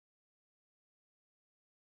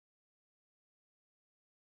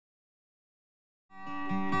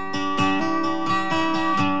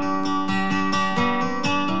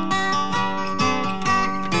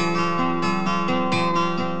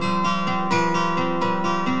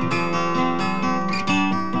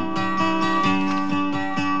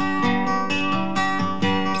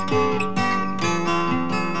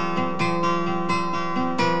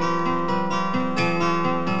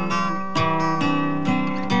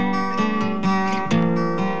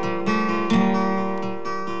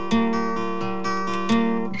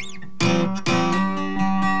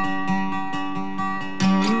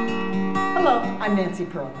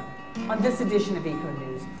program. On this edition of Eco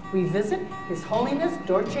News, we visit His Holiness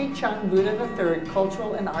Dorje Chang Buddha III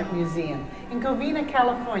Cultural and Art Museum in Covina,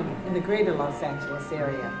 California, in the greater Los Angeles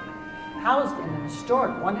area. Housed in an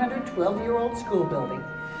historic 112-year-old school building,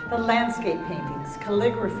 the landscape paintings,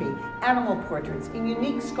 calligraphy, animal portraits, and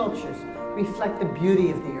unique sculptures reflect the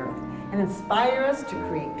beauty of the earth and inspire us to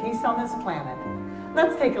create peace on this planet.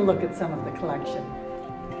 Let's take a look at some of the collection.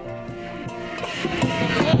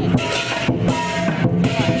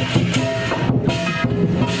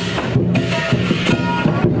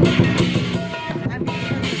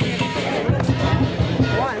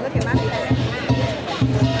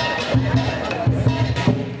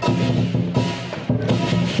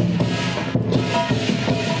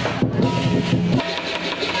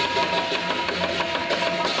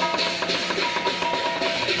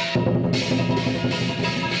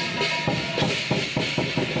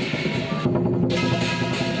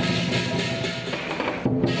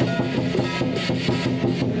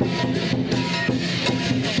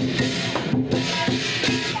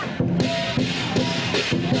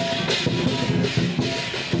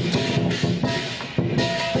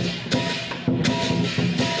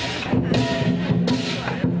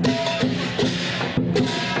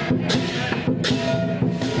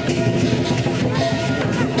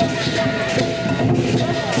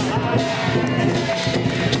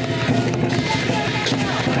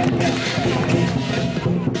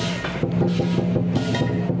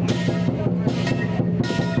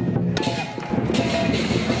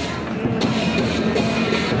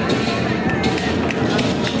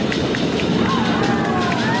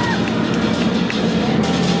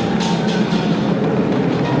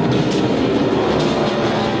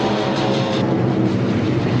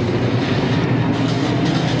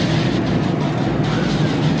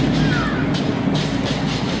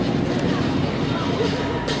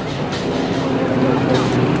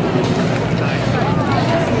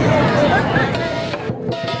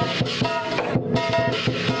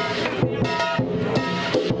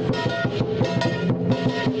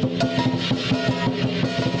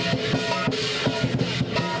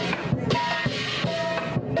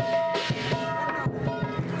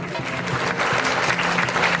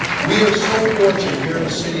 We are so fortunate here in the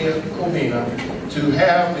city of Covina to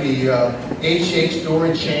have the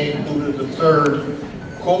H.H.Dorje Buddha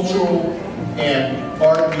III Cultural and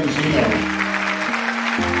Art Museum.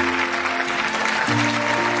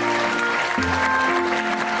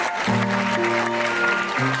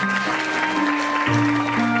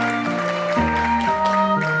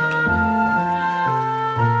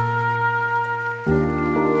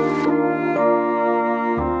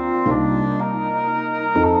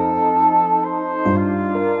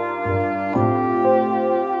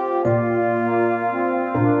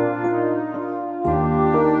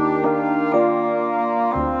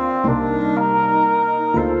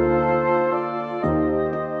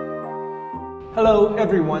 Hello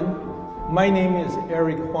everyone, my name is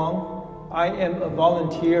Eric Huang. I am a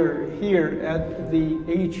volunteer here at the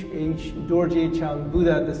H.H. Dorje Chang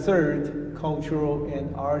Buddha III Cultural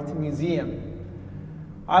and Art Museum.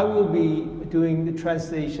 I will be doing the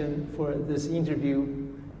translation for this interview.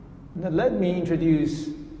 Now let me introduce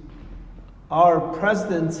our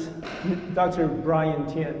president, Dr. Brian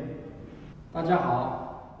Tian. 大家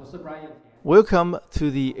好，我是 Brian。 Welcome to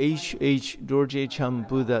the H.H. Dorje Chang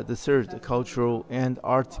Buddha III Cultural and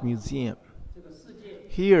Art Museum.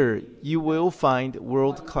 Here you will find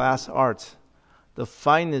world-class art, the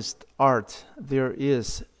finest art there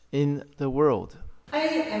is in the world. I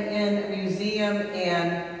am in a museum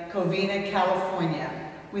in Covina, California,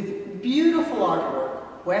 with beautiful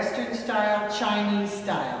artwork, Western style, Chinese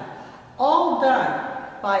style, all done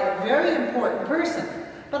by a very important person.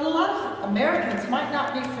 But a lot of Americans might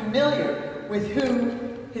not be familiar with who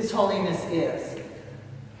His Holiness is.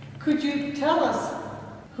 Could you tell us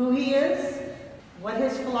who he is, what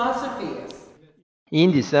his philosophy is?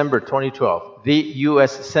 In December 2012, the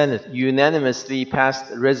U.S. Senate unanimously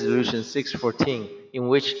passed Resolution 614, in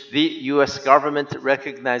which the U.S. government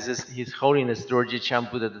recognizes His Holiness Dorje Chang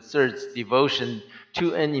Buddha III's devotion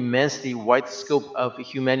to an immensely wide scope of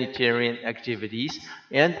humanitarian activities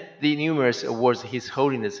and the numerous awards His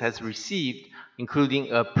Holiness has received, including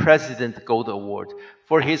a President Gold Award,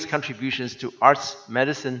 for his contributions to arts,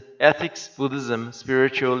 medicine, ethics, Buddhism,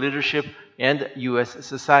 spiritual leadership, and U.S.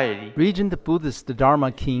 society. Regent Buddhist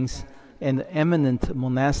Dharma kings and eminent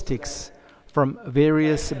monastics from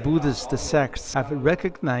various Buddhist sects have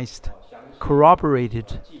recognized,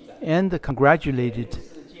 corroborated, and congratulated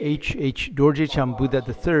H.H. Dorje Chang Buddha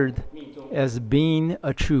III as being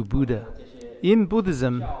a true Buddha. In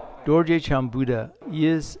Buddhism, Dorje Chang Buddha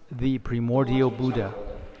is the primordial Buddha,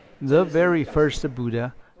 the very first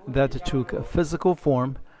Buddha that took a physical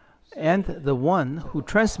form, and the one who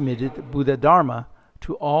transmitted Buddha Dharma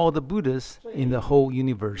to all the Buddhas in the whole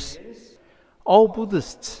universe. All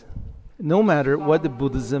Buddhists, no matter what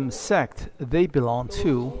Buddhism sect they belong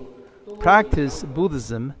to, practice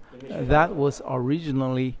Buddhism that was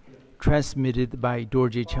originally transmitted by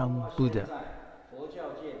Dorje Chang Buddha.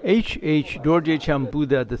 H.H. Dorje Chang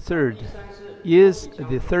Buddha III is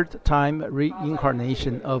the third time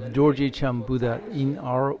reincarnation of Dorje Chang Buddha in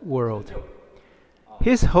our world.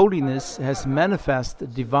 His Holiness has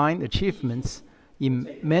manifested divine achievements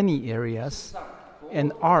in many areas,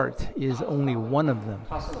 and art is only one of them.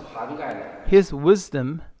 His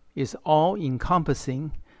wisdom is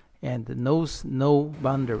all-encompassing and knows no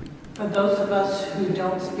boundary. For those of us who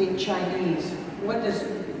don't speak Chinese, what does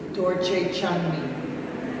Dorje Chang mean?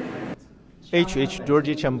 H.H.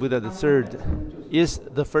 Dorje Chang Buddha III is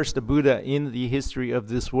the first Buddha in the history of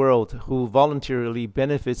this world who voluntarily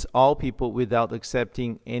benefits all people without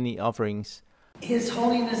accepting any offerings. His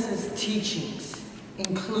Holiness's teachings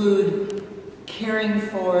include caring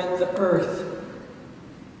for the earth.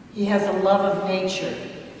 He has a love of nature.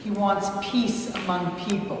 He wants peace among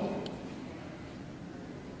people.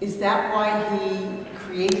 Is that why he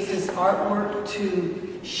creates his artwork,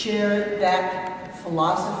 to share that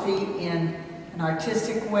philosophy in an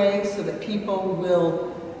artistic way so that people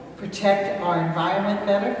will protect our environment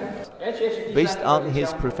better? Based on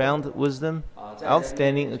his profound wisdom,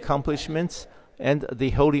 outstanding accomplishments, and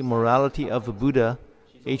the holy morality of Buddha,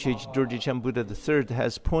 H.H. Dorje Chang Buddha III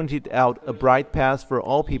has pointed out a bright path for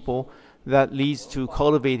all people that leads to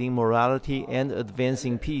cultivating morality and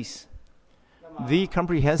advancing peace. The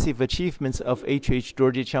comprehensive achievements of H.H.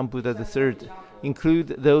 Dorje Chang Buddha III include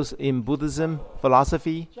those in Buddhism,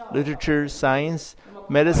 philosophy, literature, science,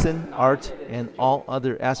 medicine, art, and all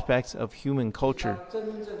other aspects of human culture.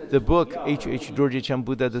 The book H.H. Dorje Chang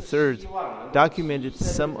Buddha III documented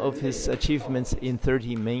some of his achievements in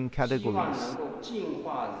 30 main categories.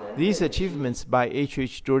 These achievements by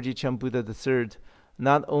H.H. Dorje Chang Buddha III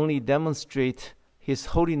not only demonstrate His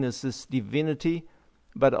Holiness's divinity,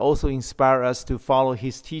 but also inspire us to follow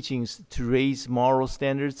his teachings to raise moral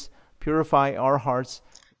standards, purify our hearts,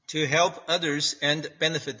 to help others and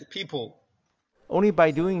benefit people. Only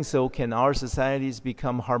by doing so can our societies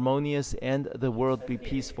become harmonious and the world be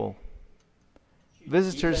peaceful.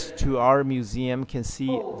 Visitors to our museum can see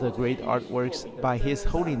the great artworks by His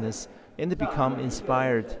Holiness and become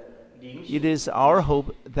inspired. It is our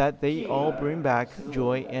hope that they all bring back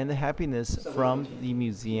joy and happiness from the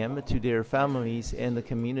museum to their families and the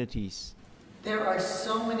communities. There are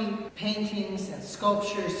so many paintings and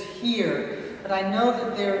sculptures here, but I know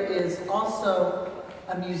that there is also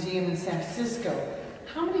a museum in San Francisco.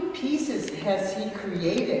 How many pieces has he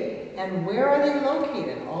created, and where are they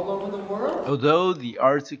located? All over the world? Although the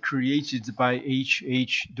art created by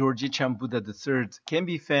H.H. Dorje Chang Buddha III can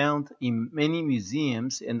be found in many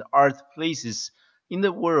museums and art places in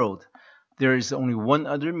the world, there is only one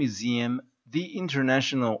other museum, the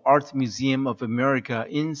International Art Museum of America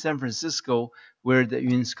in San Francisco, where the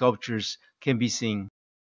Yun sculptures can be seen.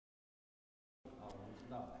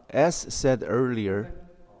 As said earlier,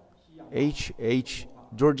 H.H.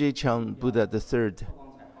 Dorje Chang Buddha III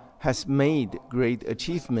has made great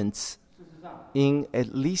achievements in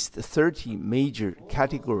at least 30 major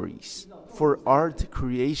categories. For art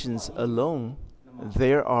creations alone,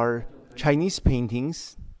 there are Chinese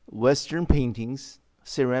paintings, Western paintings,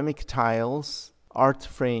 ceramic tiles, art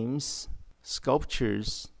frames,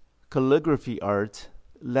 sculptures, calligraphy art,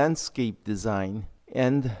 landscape design,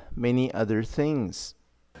 and many other things.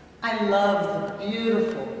 I love the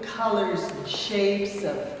beautiful colors and shapes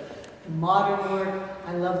of the modern work.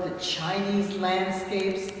 I love the Chinese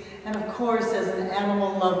landscapes, and of course, as an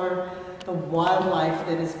animal lover, the wildlife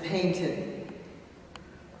that is painted.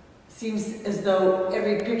 Seems as though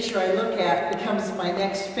every picture I look at becomes my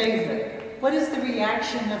next favorite. What is the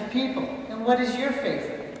reaction of people, and what is your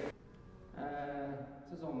favorite?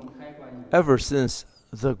 Ever since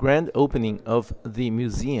the grand opening of the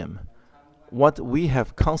museum, what we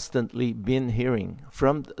have constantly been hearing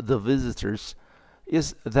from the visitors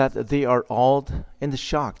is that they are awed and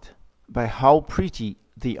shocked by how pretty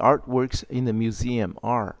the artworks in the museum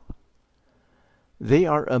are. They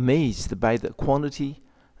are amazed by the quantity,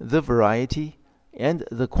 the variety, and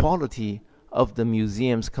the quality of the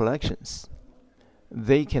museum's collections.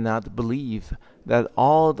 They cannot believe that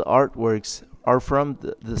all the artworks are from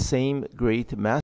the same great master.